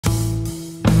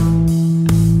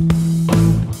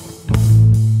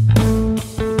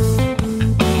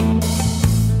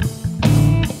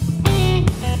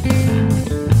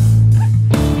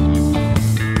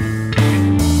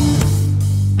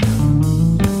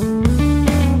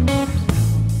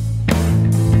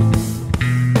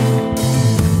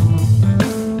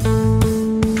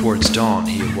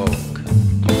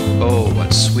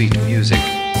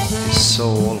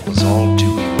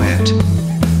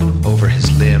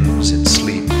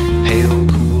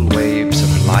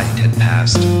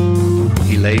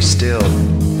very still,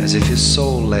 as if his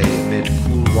soul lay amid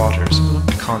cool waters,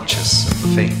 conscious of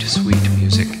faint, sweet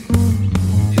music.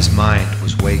 His mind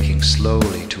was waking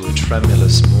slowly to a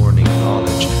tremulous morning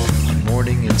knowledge, a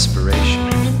morning inspiration.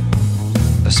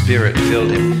 A spirit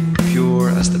filled him, pure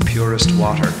as the purest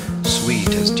water, sweet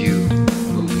as dew,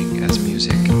 moving as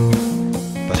music.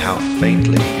 But how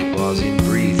faintly it was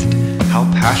inbreathed, how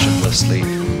passionlessly,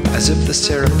 as if the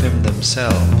seraphim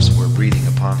themselves were breathing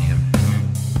upon him.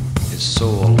 His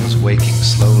soul was waking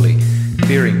slowly,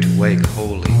 fearing to wake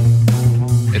wholly.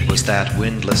 It was that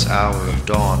windless hour of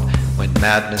dawn when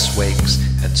madness wakes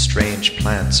and strange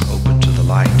plants open to the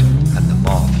light and the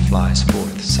moth flies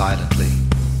forth silently.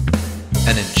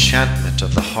 An enchantment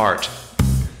of the heart.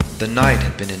 The night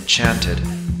had been enchanted.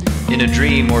 In a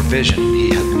dream or vision he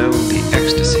had known the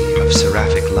ecstasy of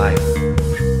seraphic life.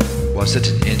 Was it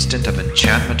an instant of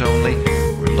enchantment only,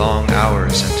 or long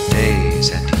hours and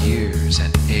days and years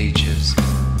and ages?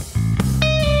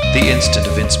 The instant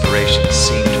of inspiration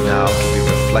seemed now to be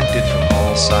reflected from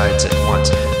all sides at once,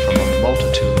 from a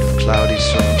multitude of cloudy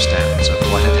circumstances of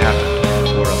what had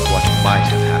happened or of what might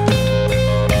have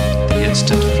happened. The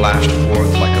instant flashed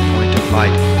forth like a point of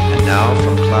light, and now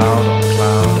from cloud on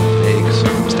cloud of vague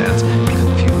circumstance,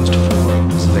 confused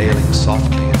forms veiling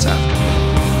softly its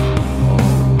afternoon.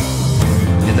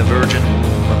 Oh, in the virgin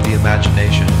womb of the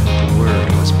imagination, the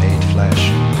Word was made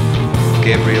flesh.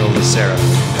 Gabriel the seraph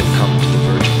had come to the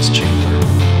Virgin's chamber.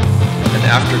 An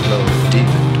afterglow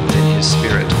deepened within his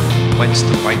spirit, whence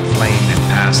the white flame had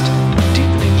passed,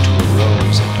 deepening to a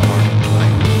rose and ardent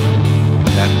light.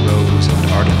 That rose and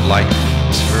ardent light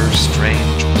was her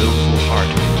strange, willful heart,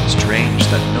 strange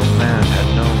that no man had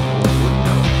known or would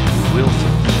know,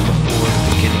 willful before the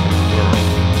beginning of the world.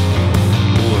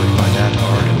 Lured by that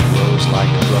ardent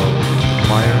rose-like glow, the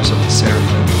choirs of the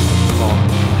seraphim had fallen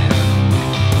from heaven.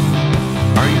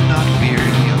 Are you not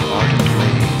weary of ardent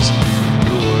ways,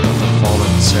 lure of the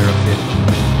fallen seraphim,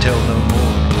 tell no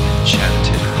more of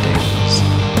enchanted days?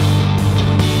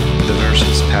 The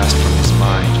verses passed from his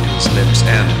mind to his lips,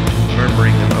 and,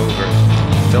 murmuring them over,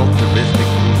 felt the rhythmic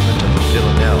movement of the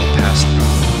villanelle pass through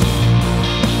them.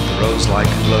 The rose-like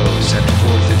glow sent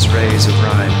forth its rays of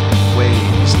rhyme,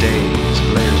 ways, days,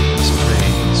 blaze,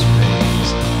 praise, rays.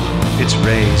 Its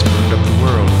rays burned up the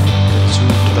world,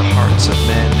 consumed the hearts of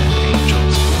men and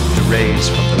angels, the rays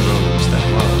from the rose that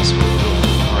was her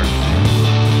willful heart.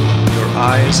 Your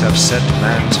eyes have set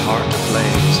man's heart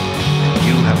ablaze, and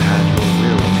you have had your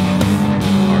will of him.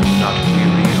 Art not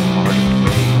weary of ardent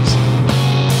ways?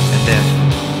 And then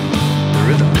the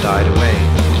rhythm died away,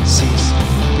 ceased,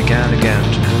 began again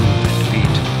to move and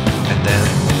beat, and then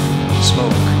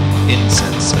smoke,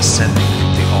 incense ascending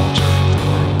from the altar of the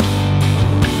world.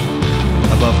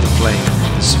 Above the flame,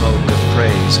 the smoke of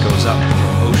praise goes up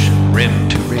from ocean rim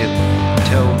to rim,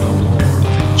 tell no more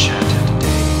of enchanted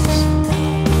days.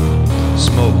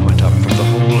 Smoke went up from the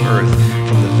whole earth,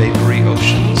 from the vapory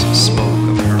oceans, smoke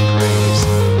of her praise.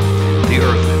 The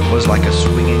earth was like a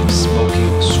swinging,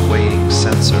 smoking, swaying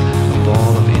censer, a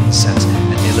ball of incense,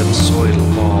 an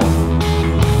ellipsoidal ball.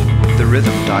 The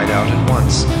rhythm died out at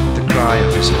once, the cry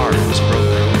of his heart was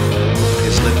broken.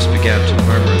 His lips began to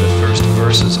murmur the first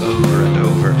verses over and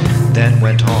over, then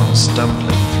went on stumbling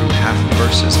through half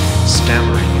verses,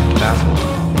 stammering and baffled,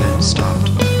 then stopped.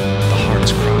 The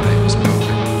heart's cry was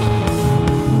broken.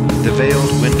 The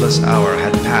veiled windless hour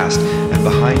had passed, and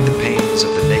behind the panes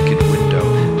of the naked window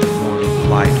the morning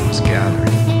light was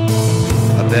gathering.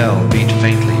 A bell beat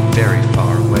faintly very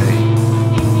far away.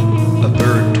 A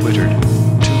bird twittered,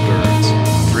 2 birds,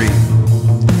 3.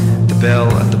 The bell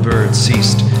and the bird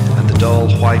ceased, and the dull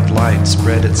white light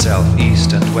spread itself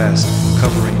east and west,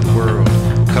 covering the world,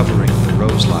 covering the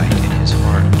rose light in his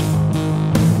heart.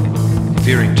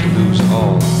 Fearing to lose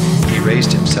all, he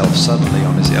raised himself suddenly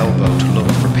on his elbow to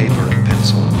look for paper and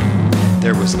pencil.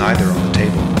 There was neither on the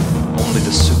table, only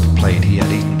the soup plate he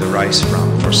had eaten the rice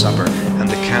from for supper, and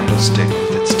the candlestick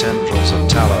with its tendrils of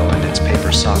tallow and its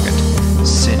paper socket,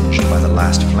 singed by the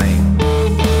last flame.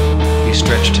 He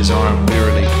stretched his arm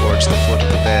wearily towards the foot of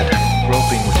the bed,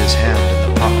 groping with his hand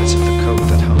in the pockets of the coat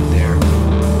that hung there.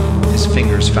 His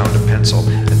fingers found a pencil,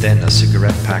 and then a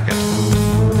cigarette packet.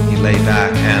 He lay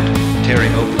back and,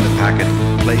 tearing open the packet,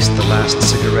 placed the last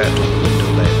cigarette on the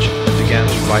window ledge, and began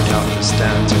to write out the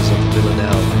stanzas of the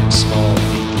villanelle in small,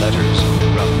 neat letters on the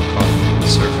rough cardboard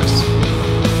surface.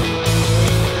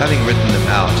 Having written them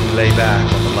out, he lay back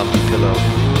on the lumpy pillow,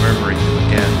 murmuring them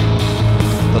again.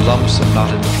 The lumps of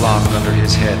knotted flock under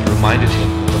his head reminded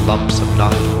him of the lumps of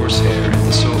knotted horsehair in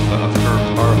the sofa of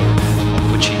her parlor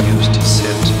on which he used to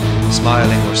sit,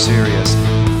 smiling or serious,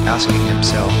 asking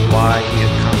himself why he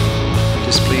had come,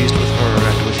 displeased with her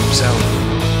and with himself,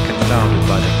 confounded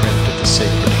by the print of the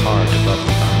sacred heart above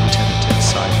the untenanted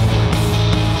sideboard.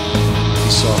 He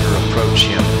saw her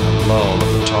approach him in a lull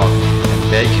of the talk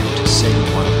and beg him to sing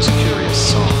one of his curious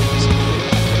songs.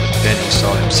 Then he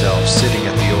saw himself sitting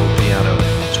at the old piano,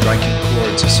 striking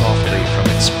chords softly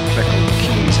from its speckled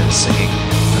keys and singing,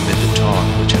 amid the talk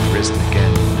which had risen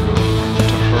again in the room,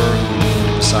 to her who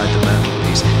leaned beside the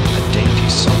mantelpiece, a dainty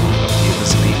song of the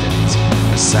Elizabethans,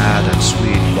 a sad and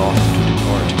sweet loth to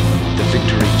depart, the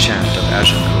victory chant of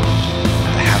Agincourt,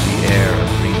 the happy air of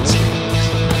Greensleeves.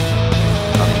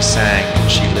 How he sang and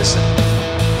she listened,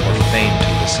 or feigned to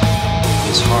listen.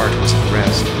 His heart was at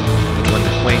rest, but when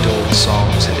the quaint old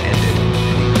songs had ended,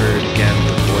 and he heard again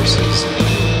the voices in the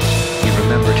room, he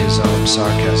remembered his own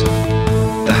sarcasm,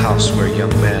 the house where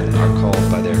young men are called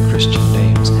by their Christian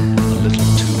names a little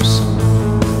too soon.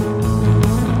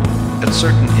 At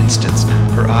certain instants,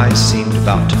 her eyes seemed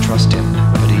about to trust him,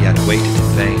 but he had waited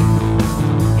in vain.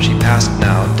 She passed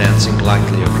now, dancing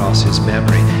lightly across his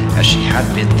memory, as she had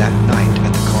been that night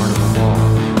at the carnival ball,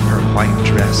 her white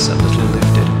dress a little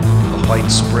lifted, a white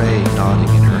spray nodding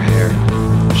in her hair.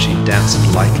 She danced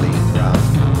lightly and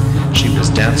round. She was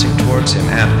dancing towards him,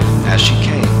 and, as she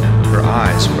came, her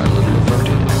eyes were a little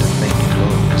averted, and a faint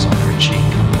glow was on her cheek.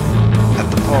 At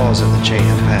the pause of the chain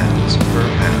of hands, her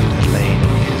hand had lain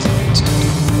in his an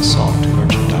instant, a soft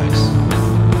merchandise.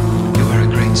 "You are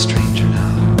a great stranger now."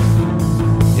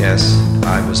 "Yes,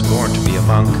 I was born to be a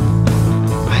monk."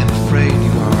 "I am afraid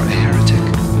you are a heretic."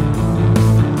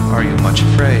 "Are you much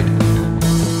afraid?"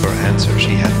 For answer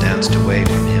she had danced away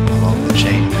from him along the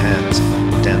chain of hands,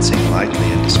 dancing lightly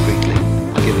and discreetly,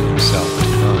 giving herself to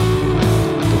none.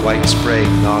 The white spray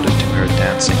nodded to her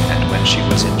dancing, and when she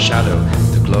was in shadow,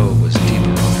 the glow was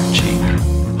deeper on her cheek.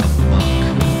 A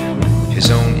monk. His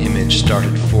own image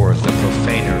started forth, a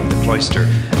profaner of the cloister,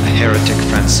 a heretic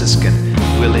Franciscan,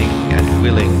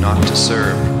 willing not to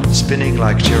serve, spinning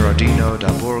like Girardino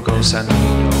da Borgo San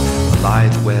Marino, a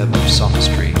lithe web of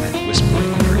sophistry, and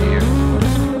whispering in her ear.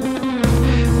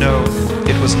 No,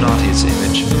 it was not his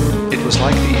image. It was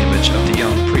like the image of the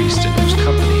young priest in whose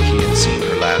company he had seen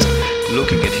her last,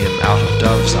 looking at him out of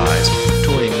dove's eyes,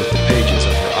 toying with the pages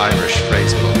of her Irish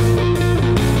phrase book.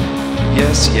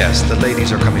 Yes, the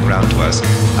ladies are coming round to us.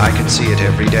 I can see it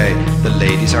every day. The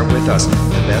ladies are with us,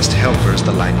 the best helpers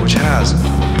the language has.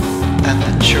 And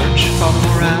the church, Father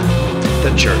Moran?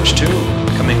 The church, too,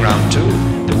 coming round, too.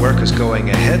 The work is going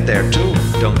ahead there, too.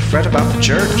 Don't fret about the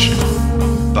church.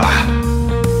 Bah!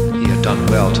 He had done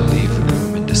well to leave the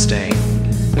room in disdain.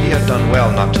 He had done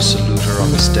well not to salute her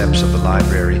on the steps of the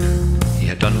library. He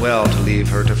had done well to leave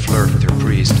her to flirt with her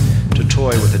priest, to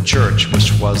toy with a church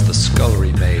which was the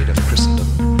scullery maid of Christendom.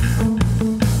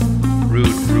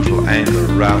 Rude, brutal anger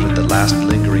routed the last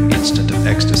lingering instant of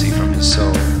ecstasy from his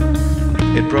soul.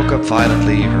 It broke up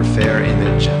violently her fair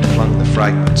image and flung the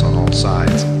fragments on all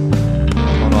sides.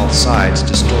 On all sides,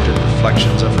 distorted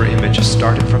reflections of her image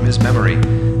started from his memory.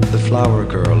 The flower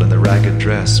girl in the ragged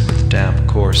dress with damp,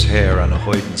 coarse hair on a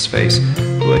hoyden's face,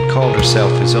 who had called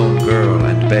herself his own girl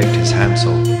and begged his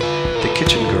handsel. The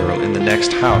kitchen girl in the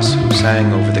next house, who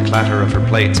sang over the clatter of her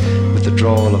plates with the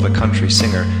drawl of a country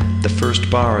singer the first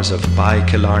bars of By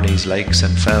Killarney's Lakes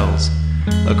and Fells.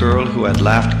 A girl who had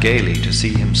laughed gaily to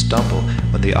see him stumble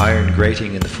when the iron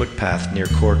grating in the footpath near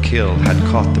Corkhill had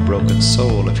caught the broken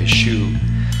sole of his shoe.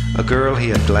 A girl he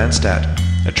had glanced at,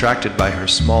 attracted by her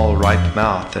small, ripe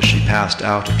mouth as she passed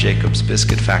out of Jacob's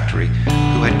biscuit factory,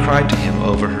 who had cried to him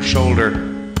over her shoulder,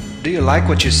 "Do you like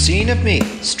what you've seen of me?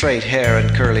 Straight hair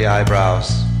and curly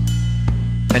eyebrows."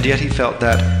 And yet he felt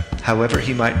that, however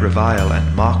he might revile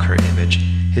and mock her image,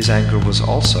 his anger was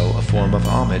also a form of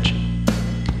homage.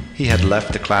 He had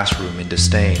left the classroom in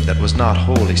disdain that was not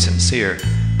wholly sincere,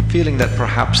 feeling that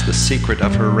perhaps the secret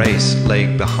of her race lay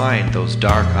behind those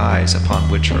dark eyes upon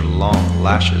which her long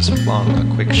lashes flung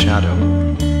a quick shadow.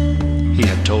 He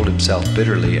had told himself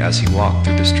bitterly as he walked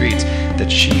through the streets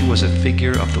that she was a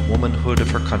figure of the womanhood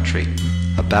of her country,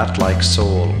 a bat-like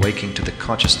soul waking to the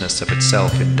consciousness of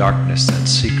itself in darkness and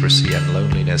secrecy and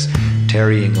loneliness,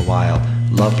 tarrying a while,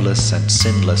 loveless and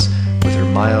sinless, with her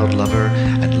mild lover,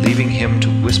 and leaving him to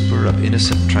whisper of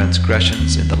innocent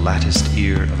transgressions in the latticed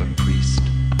ear of a priest.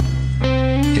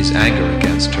 His anger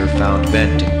against her found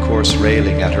vent in coarse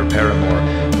railing at her paramour,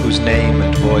 whose name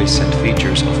and voice and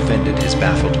features offended his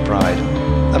baffled pride.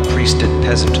 A priested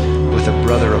peasant, with a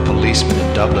brother a policeman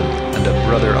in Dublin, and a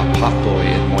brother a potboy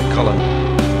in Moycullen.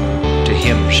 To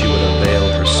him she would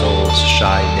unveil her soul's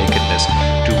shy nakedness,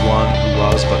 to one who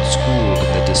was but schooled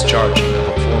in the discharging of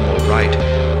a formal rite,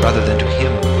 rather than to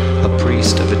him a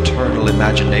priest of eternal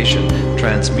imagination,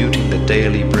 transmuting the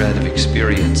daily bread of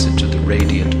experience into the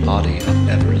radiant body of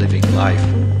ever-living life.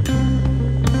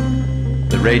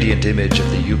 The radiant image of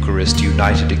the Eucharist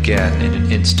united again in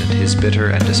an instant his bitter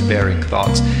and despairing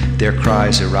thoughts, their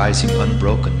cries arising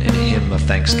unbroken in a hymn of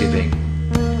thanksgiving.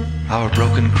 Our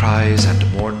broken cries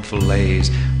and mournful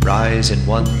lays rise in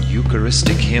one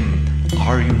Eucharistic hymn.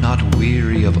 Are you not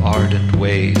weary of ardent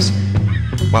ways?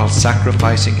 While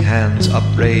sacrificing hands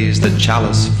upraise the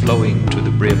chalice flowing to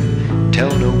the brim,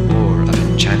 tell no more of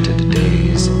enchanted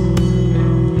days.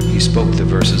 He spoke the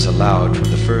verses aloud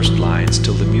from the first lines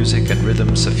till the music and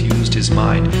rhythm suffused his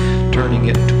mind, turning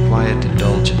it to quiet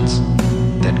indulgence,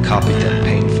 then copied them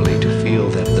painfully to feel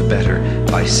them the better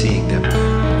by seeing them,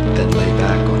 then lay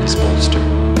back on his bolster.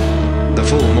 The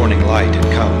full morning light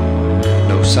had come.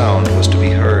 No sound was to be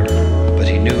heard, but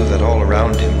he knew that all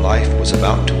around him life was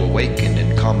about to awaken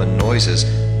in common noises,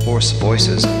 hoarse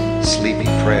voices, sleepy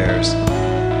prayers.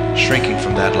 Shrinking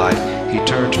from that light, he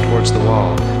turned towards the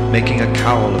wall, making a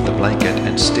cowl of the blanket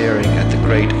and staring at the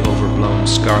great overblown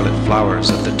scarlet flowers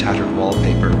of the tattered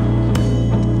wallpaper.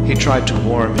 He tried to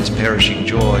warm his perishing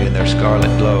joy in their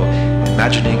scarlet glow,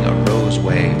 imagining a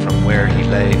roseway from where he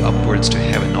lay upwards to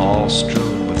heaven, all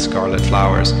strewn with scarlet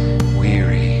flowers.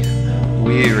 Weary,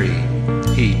 weary,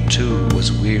 he too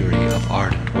was weary of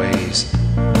ardent ways.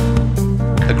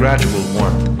 A gradual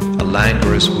warmth, a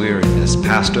languorous weariness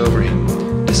passed over him,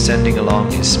 descending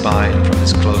along his spine from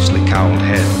his closely cowled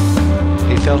head.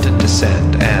 He felt it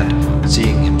descend and,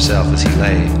 seeing himself as he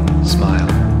lay,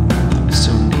 smiled.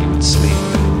 Soon he would sleep.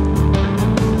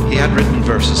 He had written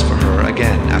verses for her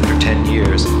again after 10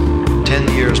 years.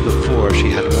 10 years before she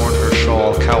had worn her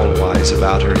shawl cowl-wise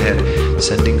about her head,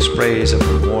 sending sprays of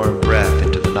her warm breath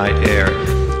into the night air,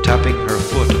 tapping her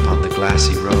foot upon the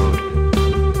glassy road.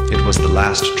 It was the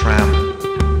last tram.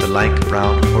 The lank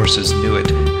brown horses knew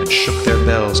it and shook their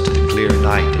bells to the clear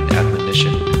night in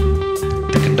admonition.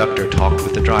 The conductor talked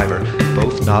with the driver,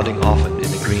 both nodding often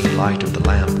in the green light of the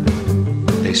lamp.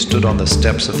 They stood on the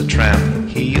steps of the tram,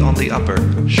 he on the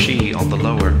upper, she on the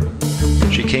lower.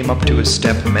 She came up to his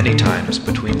step many times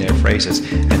between their phrases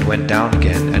and went down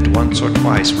again, and once or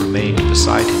twice remained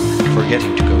beside him,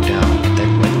 forgetting to go down,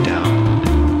 then went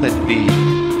down. Let be,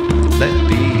 let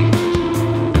be.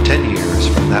 10 years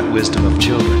from that wisdom of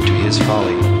children to his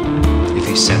folly. If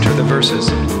he sent her the verses,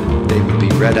 they would be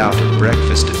read out at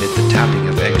breakfast amid the tapping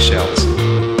of eggshells.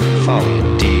 Folly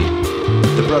indeed.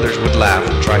 The brothers would laugh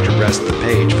and try to wrest the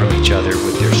page from each other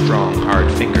with their strong, hard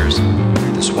fingers.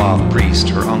 The suave priest,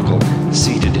 her uncle,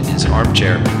 seated in his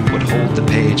armchair, would hold the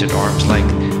page at arm's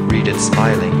length, read it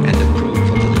smiling, and approve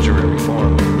of the literary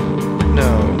form.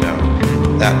 No,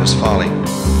 no, that was folly.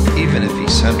 Even if he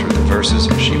sent her the verses,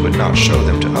 she would not show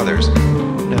them to others.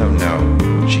 No,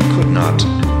 no, she could not.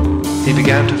 He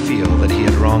began to feel that he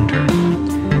had wronged her.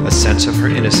 A sense of her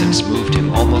innocence moved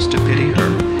him almost to pity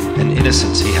her, an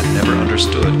innocence he had never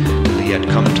understood till he had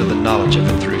come to the knowledge of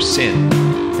it through sin,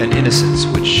 an innocence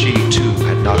which she too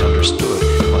had not understood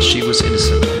while she was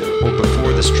innocent or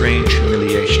before the strange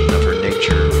humiliation of her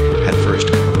nature had first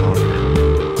come upon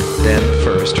her. Then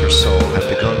first her soul had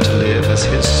begun to live as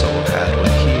his soul had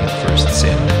when he had first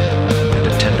sinned, and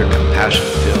a tender compassion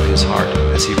filled his heart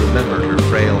as he remembered her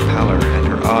frail pallor and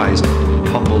her eyes,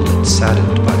 humbled and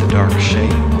saddened by the dark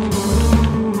shame of womanhood.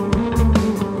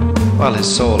 While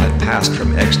his soul had passed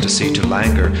from ecstasy to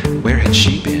languor, where had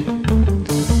she been?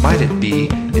 Might it be,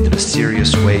 in the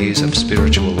mysterious ways of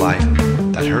spiritual life,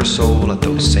 that her soul at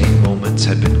those same moments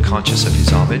had been conscious of his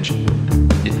homage?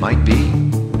 It might be.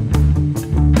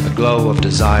 A glow of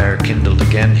desire kindled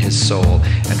again his soul,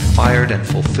 and fired and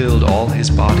fulfilled all his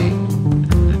body.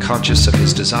 Conscious of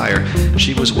his desire,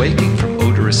 she was waking from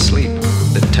odorous sleep,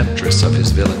 the temptress of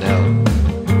his villanelle.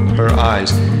 Her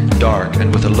eyes, dark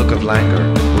and with a look of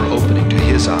languor, were opening to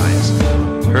his eyes.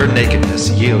 Her nakedness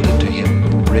yielded to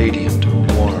him, radiant,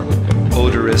 warm,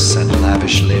 odorous and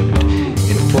lavish-limbed,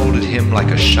 enfolded him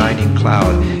like a shining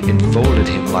cloud, enfolded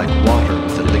him like water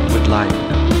with a liquid light.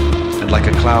 And like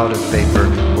a cloud of vapor,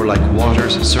 or like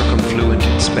waters circumfluent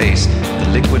in space, the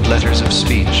liquid letters of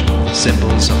speech,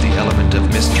 symbols of the element of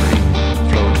mystery,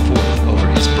 flowed forth over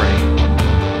his brain.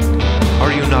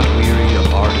 Are you not weary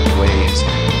of ardent ways,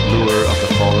 lure of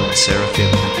the fallen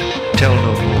seraphim? Tell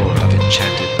no more of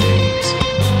enchanted days.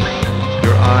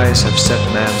 Your eyes have set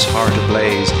man's heart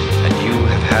ablaze, and you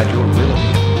have had your will of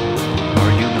him.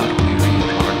 Are you not weary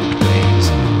of ardent ways?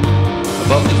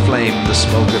 Above the flame the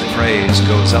smoke of praise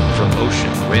goes up from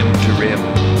ocean rim to rim.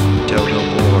 Tell no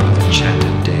more of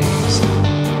enchanted days.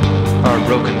 Our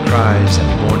broken cries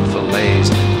and mournful lays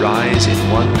rise in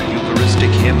one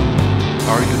Eucharistic hymn.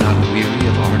 Are you not weary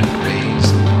of ardent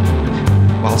rays?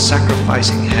 While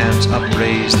sacrificing hands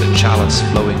upraise the chalice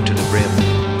flowing to the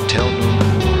brim, tell no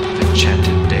more of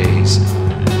enchanted days.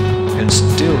 And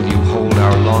still you hold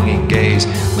our longing gaze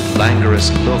with languorous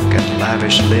look and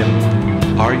lavish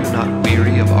limb. Are you not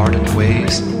weary of ardent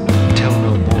ways? Tell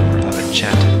no more of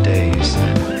enchanted days.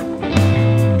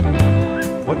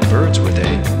 What birds were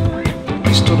they?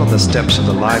 He stood on the steps of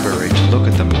the library to look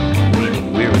at them,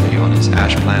 leaning wearily on his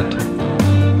ash plant.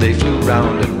 They flew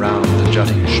round and round the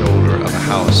jutting shoulder of a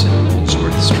house in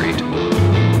Molesworth Street.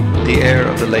 The air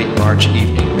of the late March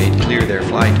evening made clear their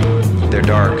flight, their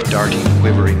dark, darting,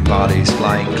 quivering bodies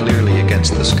flying clearly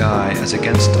against the sky as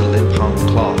against a limp-hung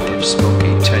cloth of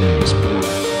smoky, tenuous blue.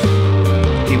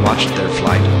 He watched their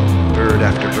flight, bird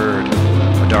after bird,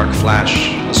 a dark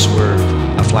flash, a swerve,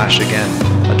 a flash again,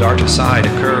 a dart aside, a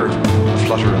curve, a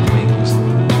flutter of wings.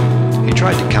 He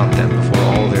tried to count them before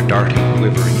all their darting,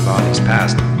 quivering bodies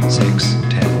passed, 6,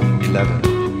 10,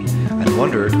 11, and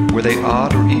wondered were they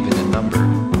odd or even in number.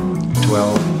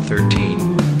 12,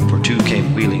 13, for 2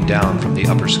 came wheeling down from the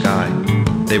upper sky.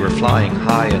 They were flying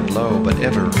high and low, but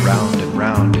ever round and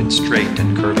round in straight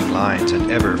and curving lines, and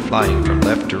ever flying from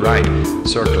left to right,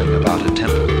 circling about a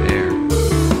temple of air.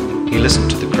 He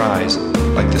listened to the cries,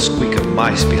 like the squeak of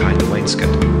mice behind the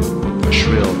wainscot, a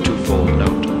shrill twofold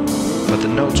note. But the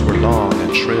notes were long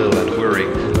and shrill and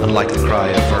whirring, unlike the cry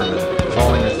of vermin,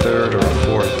 falling a third or a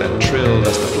fourth, and trilled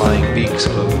as the flying beaks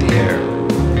cloaked the air.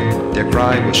 Their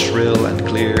cry was shrill and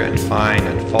clear and fine,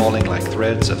 and falling like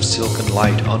threads of silken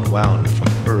light unwound from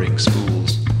whirring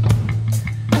spools.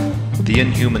 The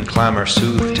inhuman clamor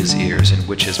soothed his ears, in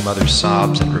which his mother's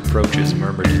sobs and reproaches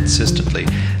murmured insistently,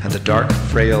 and the dark,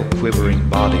 frail, quivering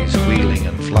bodies wheeling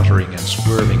and fluttering and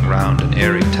swerving round an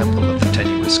airy temple of the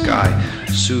tenuous sky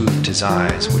soothed his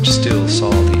eyes, which still saw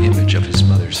the image of his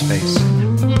mother's face.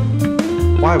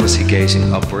 Why was he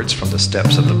gazing upwards from the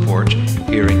steps of the porch,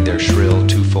 hearing their shrill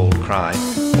twofold cry,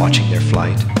 watching their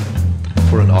flight?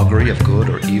 For an augury of good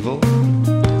or evil?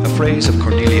 A phrase of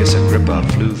Cornelius Agrippa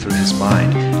flew through his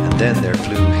mind, and then there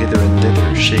flew hither and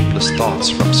thither shapeless thoughts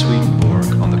from Swedenborg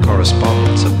on the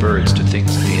correspondence of birds to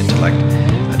things of the intellect,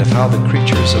 and of how the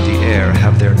creatures of the air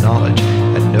have their knowledge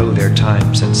and know their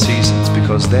times and seasons,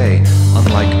 because they,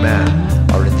 unlike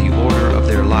man, are in the order of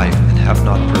their life and have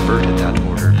not perverted that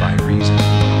order by reason.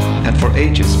 And for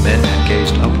ages men had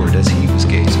gazed upward as he was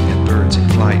gazing at birds in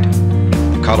flight.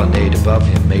 The colonnade above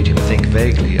him made him think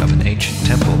vaguely of an ancient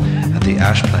temple, and the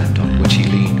ash plant on which he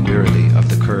leaned wearily of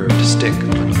the curved stick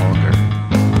of an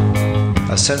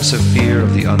augur. A sense of fear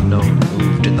of the unknown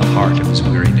moved in the heart of his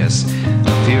weariness,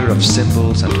 a fear of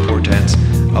symbols and portents,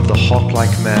 of the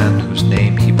hawk-like man whose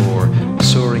name he bore,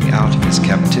 soaring out of his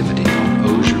captivity on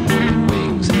osier-woven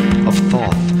wings, of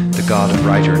Thoth, the god of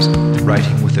writers,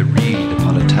 writing with a reed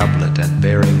upon a tablet and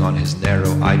bearing on his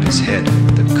narrow ibis head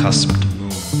the cusped moon.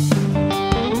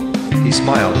 He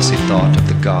smiled as he thought of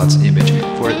the god's image,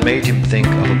 for it made him think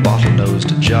of a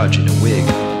bottle-nosed judge in a wig,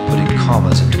 putting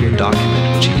commas into a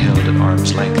document which he held at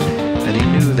arm's length, and he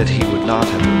knew that he would not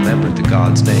have remembered the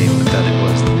god's name, but that it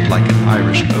was like an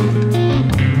Irish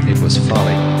oath. It was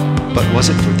folly. But was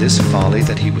it for this folly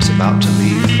that he was about to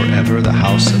leave forever the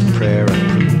house of prayer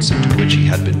and prudence into which he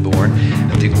had been born,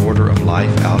 and the order of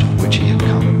life out of which he had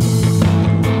come?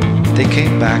 They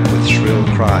came back with shrill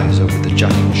cries over the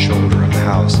jutting shoulder of the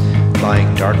house,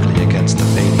 flying darkly against the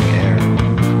fading air.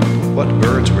 What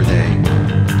birds were they?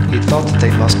 He thought that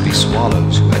they must be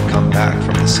swallows who had come back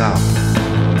from the south.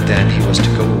 Then he was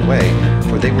to go away,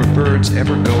 for they were birds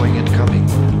ever going and coming,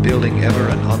 building ever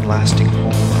an unlasting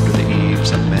home under the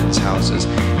eaves of men's houses,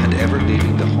 and ever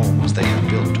leaving the homes they had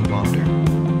built to wander.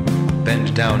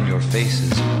 Bend down your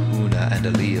faces, Una and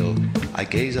Alil, I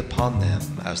gaze upon them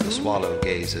as the swallow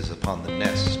gazes upon the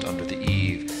nest under the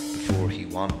eave before he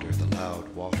wander the loud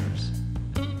waters.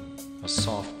 A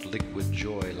soft liquid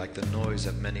joy like the noise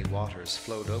of many waters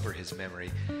flowed over his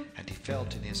memory, and he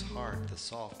felt in his heart the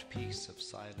soft peace of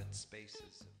silent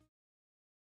spaces.